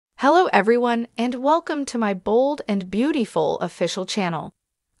Hello everyone and welcome to my bold and beautiful official channel.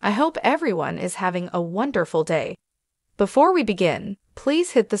 I hope everyone is having a wonderful day. Before we begin,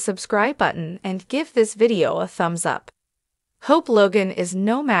 please hit the subscribe button and give this video a thumbs up. Hope Logan is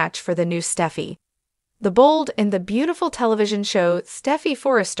no match for the new Steffy. The bold and the beautiful television show Steffy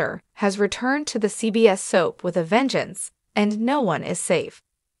Forrester has returned to the CBS soap with a vengeance, and no one is safe.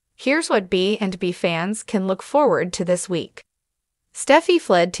 Here's what B&B fans can look forward to this week. Steffy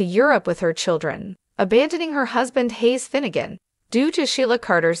fled to Europe with her children, abandoning her husband Hayes Finnegan due to Sheila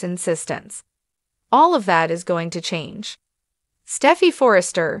Carter's insistence. All of that is going to change. Steffy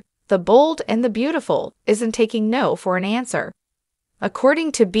Forrester, the bold and the beautiful, isn't taking no for an answer.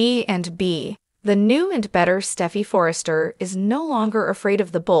 According to B&B, the new and better Steffy Forrester is no longer afraid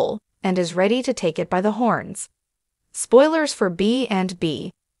of the bull and is ready to take it by the horns. Spoilers for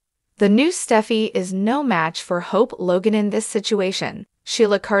B&B. The new Steffy is no match for Hope Logan in this situation,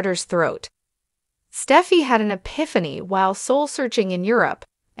 Sheila Carter's throat. Steffy had an epiphany while soul-searching in Europe,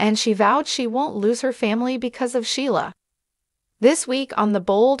 and she vowed she won't lose her family because of Sheila. This week on The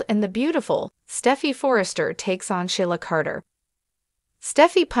Bold and the Beautiful, Steffy Forrester takes on Sheila Carter.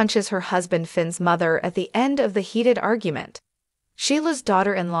 Steffy punches her husband Finn's mother at the end of the heated argument. Sheila's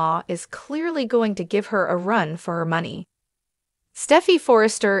daughter-in-law is clearly going to give her a run for her money. Steffy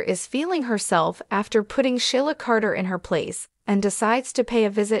Forrester is feeling herself after putting Sheila Carter in her place and decides to pay a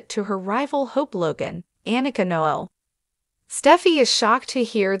visit to her rival Hope Logan, Annika Noel. Steffy is shocked to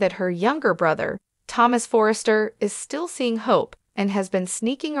hear that her younger brother, Thomas Forrester, is still seeing Hope and has been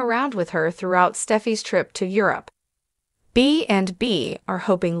sneaking around with her throughout Steffy's trip to Europe. B&B are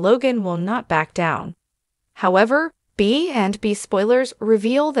hoping Logan will not back down. However, B&B spoilers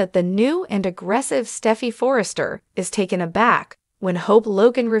reveal that the new and aggressive Steffy Forrester is taken aback when Hope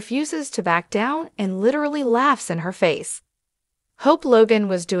Logan refuses to back down and literally laughs in her face. Hope Logan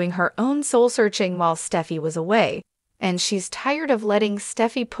was doing her own soul-searching while Steffy was away, and she's tired of letting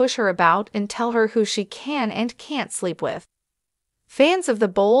Steffy push her about and tell her who she can and can't sleep with. Fans of The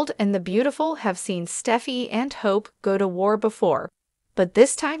Bold and the Beautiful have seen Steffy and Hope go to war before, but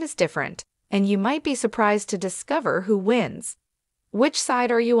this time is different, and you might be surprised to discover who wins. Which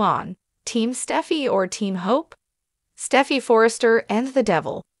side are you on, Team Steffy or Team Hope? Steffy Forrester and the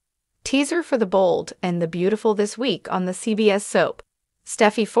Devil. Teaser for The Bold and the Beautiful this week on the CBS soap.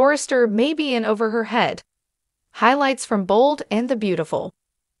 Steffy Forrester may be in over her head. Highlights from Bold and the Beautiful.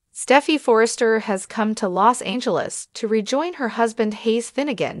 Steffy Forrester has come to Los Angeles to rejoin her husband Hayes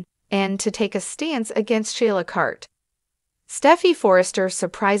Finnegan and to take a stance against Sheila Carter. Steffy Forrester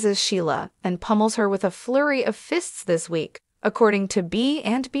surprises Sheila and pummels her with a flurry of fists this week, according to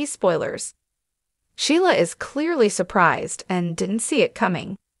B&B spoilers. Sheila is clearly surprised and didn't see it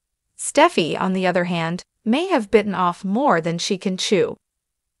coming. Steffy, on the other hand, may have bitten off more than she can chew.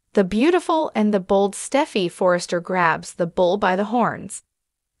 The beautiful and the bold Steffy Forrester grabs the bull by the horns.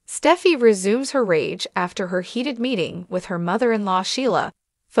 Steffy resumes her rage after her heated meeting with her mother-in-law Sheila,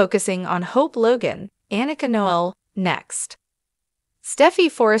 focusing on Hope Logan, Annika Noel, next. Steffy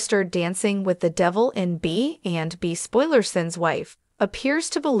Forrester dancing with the devil in B&B spoilers. Finn's wife appears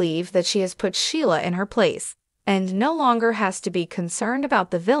to believe that she has put Sheila in her place and no longer has to be concerned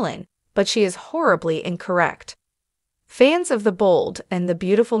about the villain, but she is horribly incorrect. Fans of The Bold and the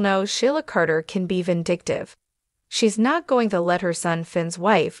Beautiful know Sheila Carter can be vindictive. She's not going to let her son Finn's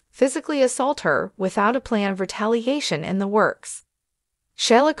wife physically assault her without a plan of retaliation in the works.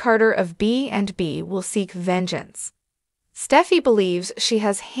 Sheila Carter of B&B will seek vengeance. Steffy believes she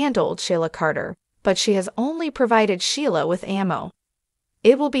has handled Sheila Carter, but she has only provided Sheila with ammo.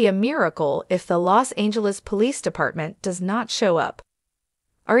 It will be a miracle if the Los Angeles Police Department does not show up.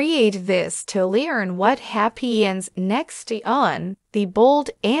 Read this to learn what happens next on The Bold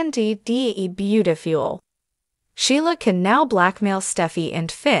and the Beautiful. Sheila can now blackmail Steffy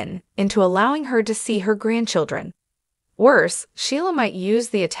and Finn into allowing her to see her grandchildren. Worse, Sheila might use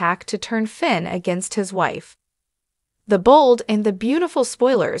the attack to turn Finn against his wife. The Bold and the Beautiful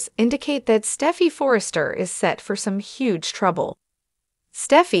spoilers indicate that Steffy Forrester is set for some huge trouble.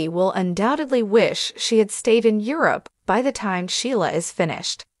 Steffy will undoubtedly wish she had stayed in Europe by the time Sheila is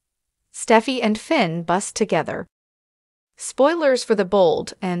finished. Steffy and Finn bust together. Spoilers for The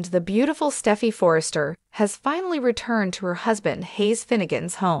Bold and the Beautiful. Steffy Forrester has finally returned to her husband Hayes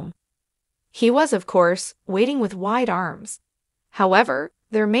Finnegan's home. He was, of course, waiting with wide arms. However,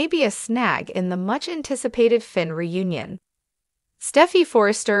 there may be a snag in the much-anticipated Finn reunion. Steffy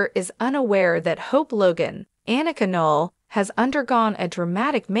Forrester is unaware that Hope Logan, Annika Noel, has undergone a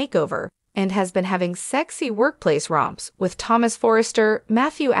dramatic makeover and has been having sexy workplace romps with Thomas Forrester,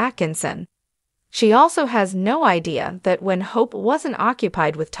 Matthew Atkinson. She also has no idea that when Hope wasn't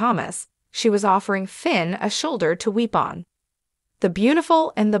occupied with Thomas, she was offering Finn a shoulder to weep on. The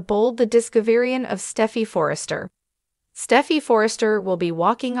beautiful and the bold, the Discoverian of Steffy Forrester. Steffy Forrester will be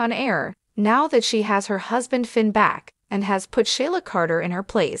walking on air now that she has her husband Finn back and has put Shayla Carter in her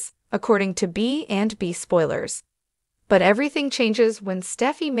place, according to B&B spoilers. But everything changes when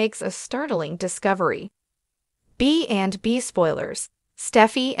Steffy makes a startling discovery. B&B spoilers.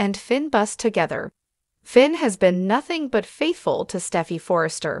 Steffy and Finn bust together. Finn has been nothing but faithful to Steffy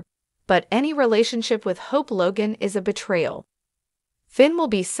Forrester, but any relationship with Hope Logan is a betrayal. Finn will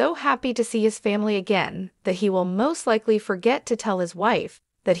be so happy to see his family again that he will most likely forget to tell his wife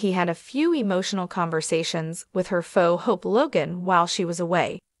that he had a few emotional conversations with her foe Hope Logan while she was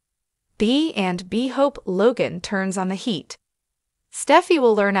away. B&B Hope Logan turns on the heat. Steffy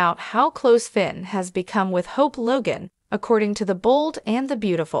will learn out how close Finn has become with Hope Logan, according to the bold and the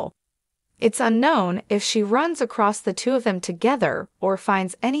beautiful. It's unknown if she runs across the two of them together or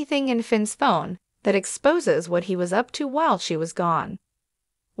finds anything in Finn's phone that exposes what he was up to while she was gone.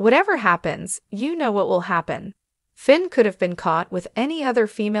 Whatever happens, you know what will happen. Finn could have been caught with any other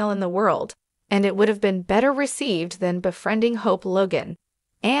female in the world, and it would have been better received than befriending Hope Logan.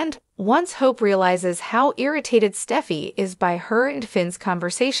 And once Hope realizes how irritated Steffy is by her and Finn's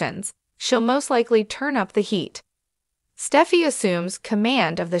conversations, she'll most likely turn up the heat. Steffy assumes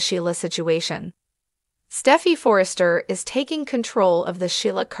command of the Shila situation. Steffy Forrester is taking control of the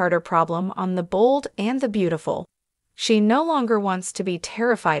Shayla Carter problem on the bold and the beautiful. She no longer wants to be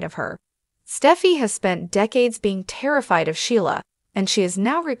terrified of her. Steffy has spent decades being terrified of Shila, and she is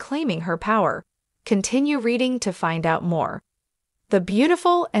now reclaiming her power. Continue reading to find out more. The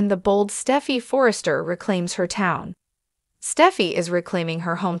beautiful and the bold Steffy Forrester reclaims her town. Steffy is reclaiming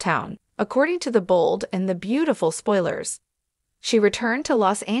her hometown, according to the bold and the beautiful spoilers. She returned to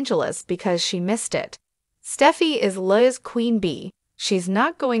Los Angeles because she missed it. Steffy is Liz Queen Bee. She's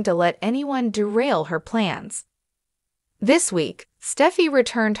not going to let anyone derail her plans. This week, Steffy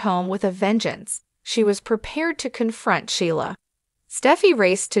returned home with a vengeance. She was prepared to confront Shila. Steffy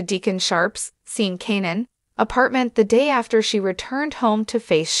raced to Deacon Sharp's, seen Kanan, apartment the day after she returned home to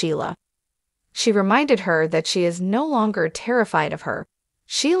face Shila. She reminded her that she is no longer terrified of her.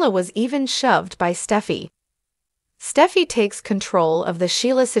 Shila was even shoved by Steffy. Steffy takes control of the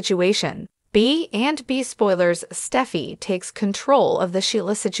Shila situation. B&B spoilers. Steffy takes control of the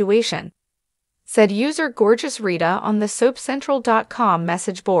Shila situation, said user Gorgeous Rita on the SoapCentral.com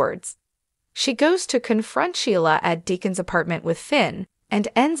message boards. She goes to confront Shila at Deacon's apartment with Finn and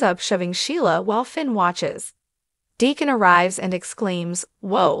ends up shoving Shila while Finn watches. Deacon arrives and exclaims,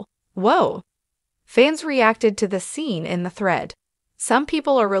 "Whoa, whoa." Fans reacted to the scene in the thread. Some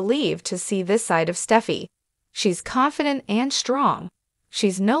people are relieved to see this side of Steffy. She's confident and strong.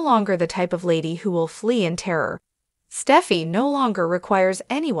 She's no longer the type of lady who will flee in terror. Steffy no longer requires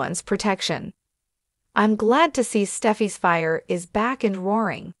anyone's protection. I'm glad to see Steffy's fire is back and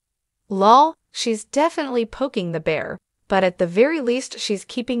roaring. Lol, she's definitely poking the bear, but at the very least she's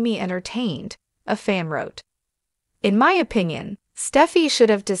keeping me entertained, a fan wrote. In my opinion, Steffy should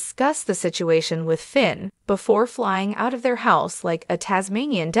have discussed the situation with Finn before flying out of their house like a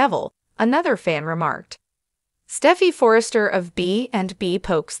Tasmanian devil, another fan remarked. Steffy Forrester of B&B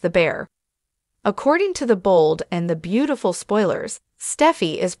pokes the bear. According to the bold and the beautiful spoilers,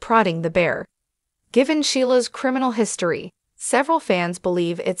 Steffy is prodding the bear. Given Sheila's criminal history, several fans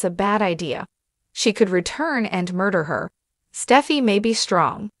believe it's a bad idea. She could return and murder her. Steffy may be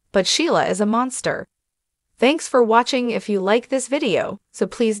strong, but Shila is a monster. Thanks for watching. If you like this video, so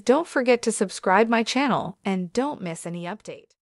please don't forget to subscribe my channel and don't miss any update.